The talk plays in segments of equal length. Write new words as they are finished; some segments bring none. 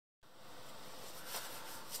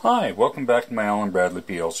Hi, welcome back to my Allen Bradley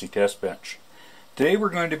PLC test bench. Today we're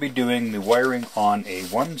going to be doing the wiring on a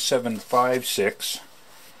 1756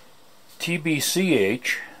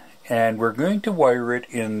 TBNH, and we're going to wire it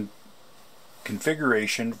in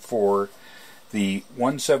configuration for the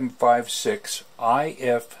 1756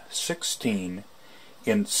 IF16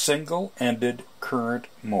 in single-ended current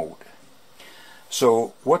mode.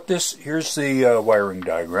 So here's the wiring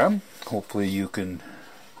diagram. Hopefully you can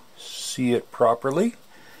see it properly.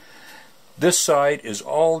 This side is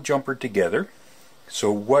all jumpered together.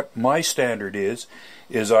 So what my standard is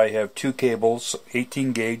I have two cables,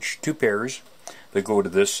 18 gauge, two pairs that go to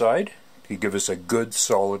this side to give us a good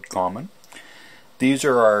solid common. These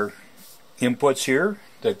are our inputs here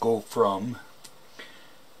that go from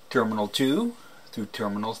terminal 2 through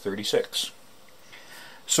terminal 36.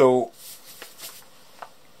 So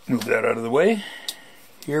move that out of the way.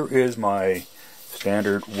 Here is my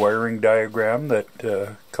standard wiring diagram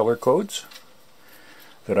that color codes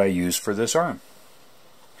that I use for this arm.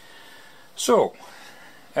 So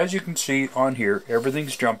as you can see on here,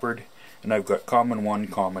 everything's jumpered, and I've got common 1,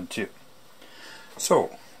 common 2.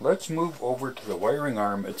 So let's move over to the wiring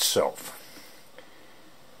arm itself.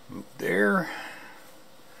 Move there,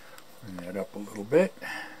 bring that up a little bit,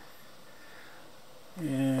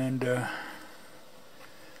 and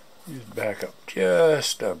just back up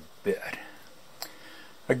just a bit.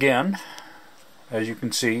 Again, as you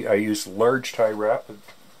can see, I use large tie wrap,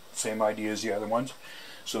 same idea as the other ones,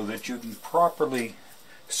 so that you can properly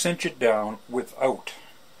cinch it down without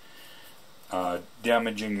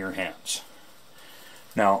damaging your hands.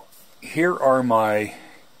 Now, here are my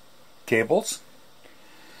cables,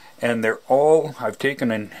 and they're all, I've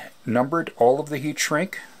taken and numbered all of the heat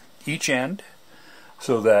shrink, each end,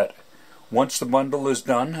 so that once the bundle is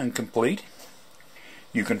done and complete,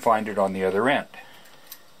 you can find it on the other end.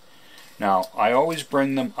 Now, I always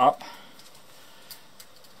bring them up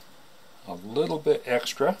a little bit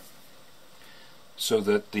extra so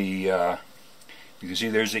that you can see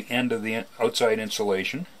there's the end of the outside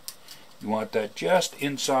insulation. You want that just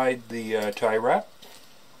inside the tie wrap.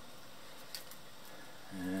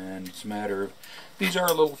 And it's a matter of, these are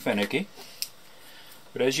a little finicky,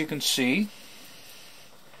 but as you can see,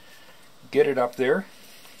 get it up there,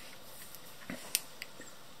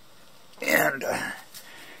 and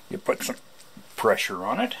you put some pressure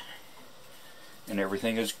on it, and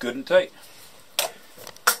everything is good and tight.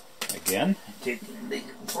 Again, take the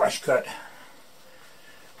flush cut,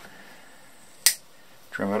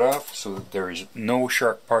 trim it off so that there is no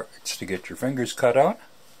sharp parts to get your fingers cut out.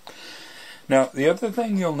 Now, the other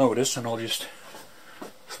thing you'll notice, and I'll just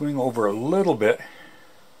swing over a little bit,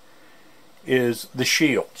 is the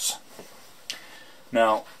shields.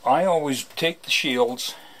 Now, I always take the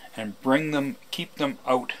shields and keep them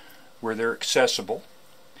out where they're accessible.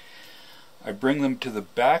 I bring them to the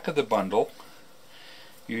back of the bundle,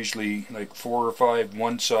 usually like 4 or 5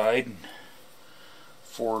 one side and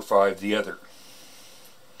 4 or 5 the other.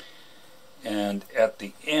 And at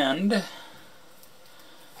the end,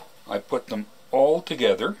 I put them all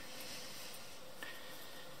together.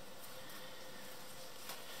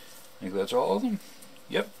 I think that's all of them.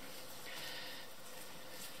 Yep.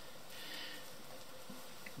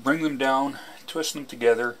 Bring them down, twist them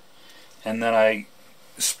together, and then I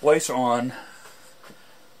splice on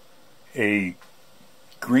a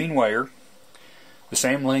green wire the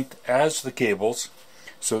same length as the cables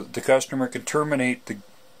so that the customer can terminate the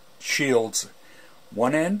shields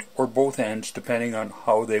one end or both ends depending on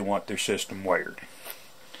how they want their system wired.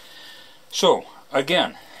 So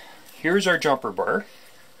again, here's our jumper bar,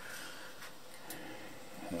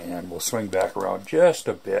 and we'll swing back around just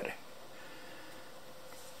a bit.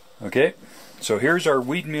 Okay, so here's our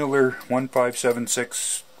Wiedmuller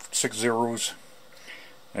 157660s.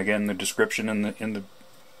 Again, the description in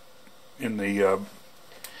the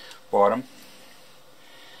bottom.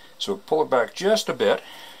 So pull it back just a bit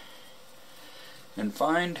and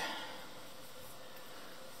find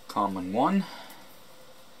common 1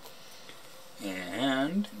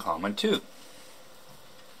 and common 2.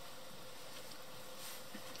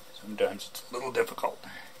 Sometimes it's a little difficult,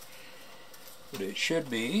 but it should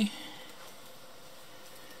be.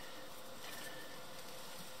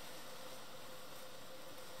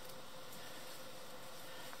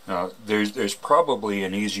 Now, there's probably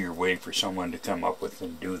an easier way for someone to come up with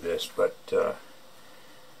and do this, but this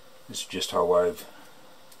is just how I've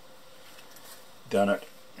done it.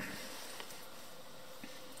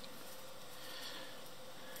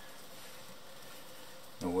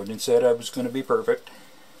 I wouldn't have said I was going to be perfect.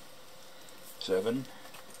 7.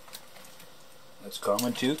 That's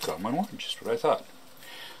common 2, common 1, just what I thought.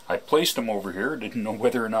 I placed them over here, didn't know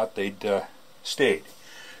whether or not they'd stayed.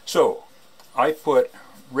 So I put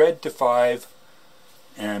red to 5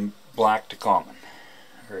 and black to common,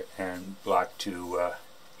 and black to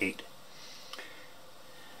 8.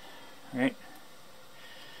 Right?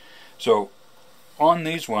 So on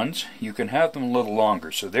these ones you can have them a little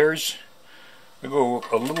longer. So there's, I go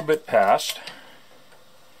a little bit past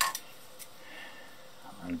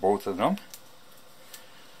on both of them.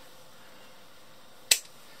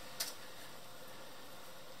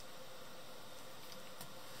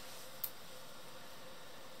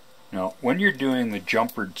 Now, when you're doing the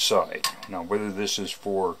jumpered side, now whether this is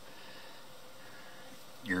for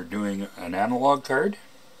you're doing an analog card,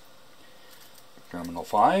 terminal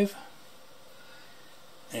 5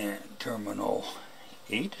 and terminal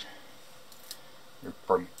 8, or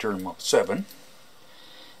pardon, terminal 7,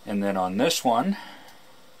 and then on this one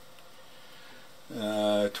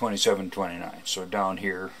 27, 29. So down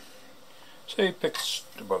here, say picks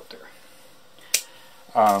about there.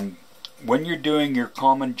 When you're doing your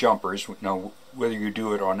common jumpers, now whether you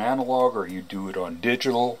do it on analog or you do it on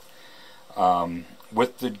digital,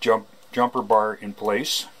 with the jumper bar in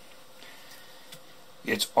place,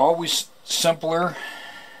 it's always simpler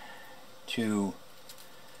to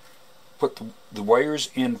put the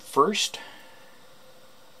wires in first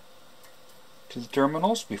to the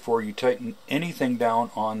terminals before you tighten anything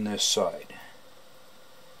down on this side.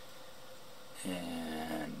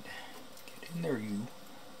 And get in there, you.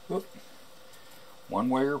 Whoop. One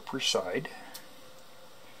wire per side.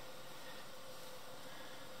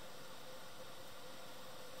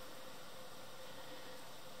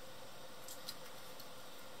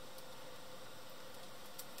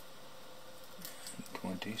 And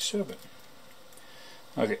 27.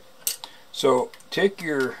 Okay, so take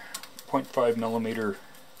your 0.5 millimeter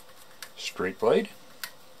straight blade,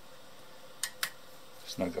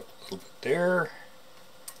 snug up a little bit there,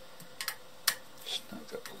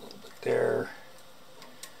 snug up a little bit there.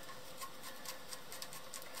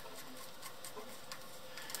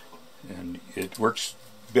 And it works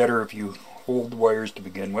better if you hold the wires to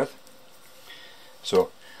begin with.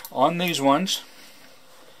 So on these ones,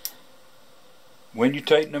 when you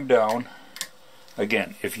tighten them down,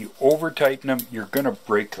 again, if you over tighten them, you're going to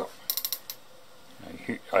break them.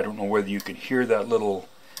 I don't know whether you can hear that little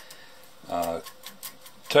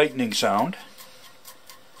tightening sound.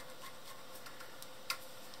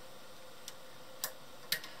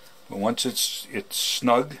 But once it's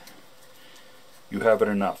snug, you have it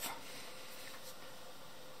enough.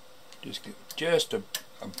 Just give just a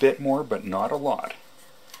bit more, but not a lot.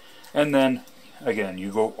 And then, again,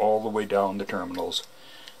 you go all the way down the terminals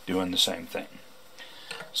doing the same thing.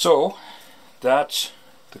 So, that's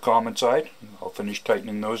the common side. I'll finish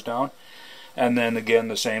tightening those down. And then again,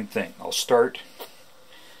 the same thing. I'll start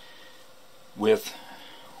with,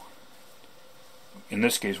 in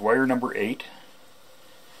this case, wire number 8,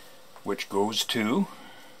 which goes to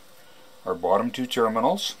our bottom 2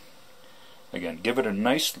 terminals. Again, give it a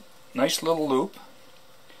nice little loop.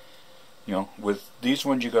 You know, with these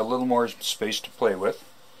ones you got a little more space to play with.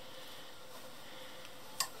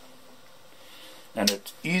 And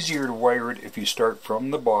it's easier to wire it if you start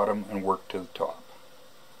from the bottom and work to the top.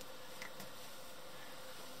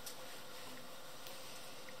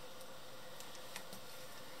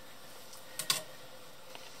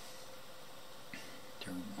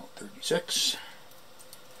 Terminal 36.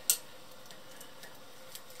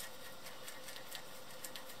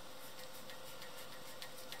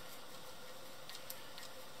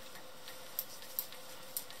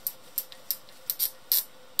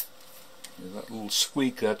 That little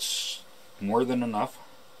squeak, that's more than enough.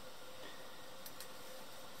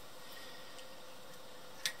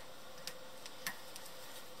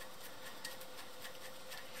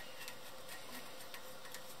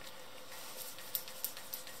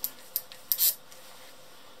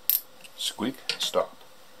 Squeak, stop.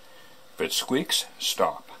 If it squeaks,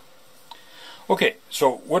 stop. Okay,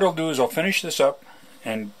 so what I'll do is I'll finish this up,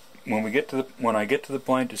 and when I get to the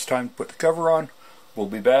point it's time to put the cover on, we'll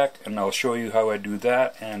be back and I'll show you how I do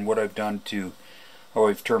that and what I've done to how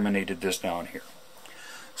I've terminated this down here.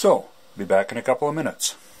 So, be back in a couple of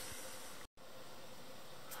minutes.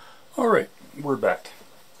 Alright, we're back.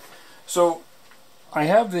 So, I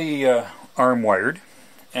have the arm wired,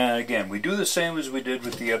 and again, we do the same as we did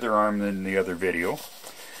with the other arm in the other video.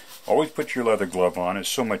 Always put your leather glove on, it's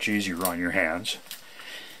so much easier on your hands.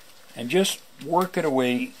 And just work it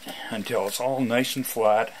away until it's all nice and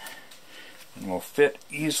flat and will fit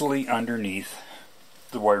easily underneath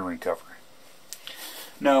the wiring cover.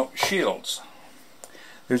 Now, shields.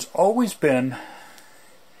 There's always been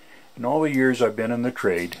in all the years I've been in the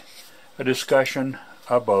trade, a discussion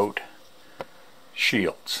about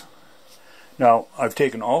shields. Now, I've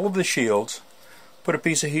taken all of the shields, put a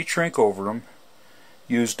piece of heat shrink over them,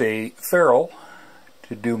 used a ferrule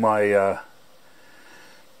to do my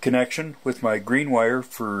connection with my green wire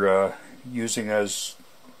for using as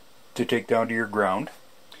to take down to your ground,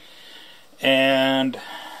 and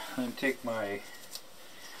then take my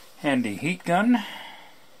handy heat gun,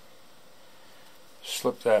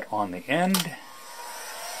 slip that on the end,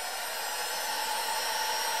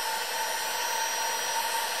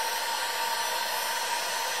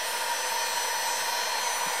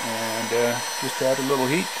 and just add a little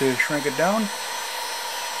heat to shrink it down.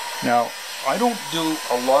 Now, I don't do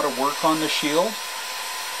a lot of work on the shield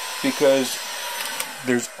because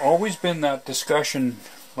there's always been that discussion,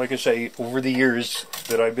 like I say, over the years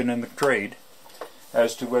that I've been in the trade,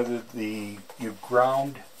 as to whether you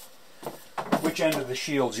ground, which end of the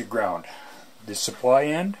shields you ground, the supply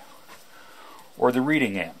end or the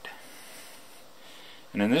reading end.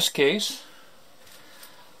 And in this case,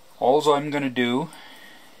 all I'm going to do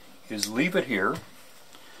is leave it here,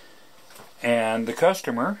 and the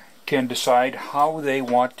customer can decide how they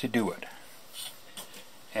want to do it.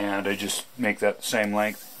 And I just make that the same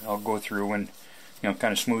length. I'll go through and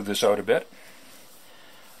kind of smooth this out a bit.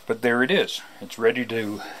 But there it is. It's ready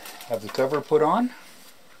to have the cover put on.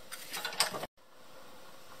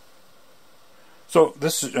 So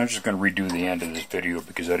this is, I'm just going to redo the end of this video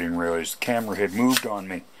because I didn't realize the camera had moved on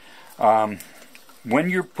me. When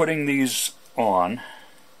you're putting these on,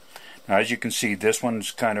 now as you can see, this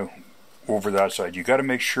one's kind of over that side. You got to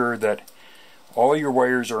make sure that all your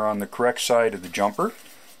wires are on the correct side of the jumper.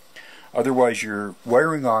 Otherwise your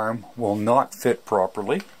wiring arm will not fit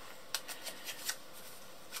properly.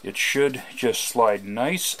 It should just slide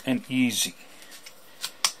nice and easy.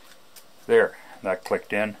 There, that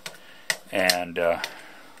clicked in, and I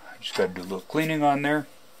just got to do a little cleaning on there,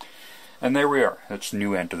 and there we are. That's the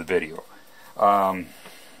new end to the video.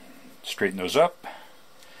 Straighten those up,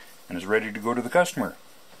 and it's ready to go to the customer.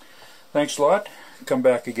 Thanks a lot. Come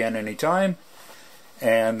back again anytime.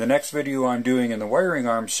 And the next video I'm doing in the wiring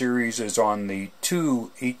arm series is on the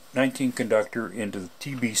 219 conductor into the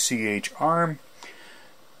TBNH arm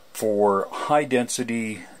for high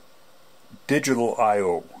density digital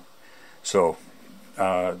I/O. So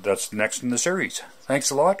that's next in the series. Thanks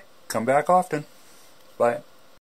a lot. Come back often. Bye.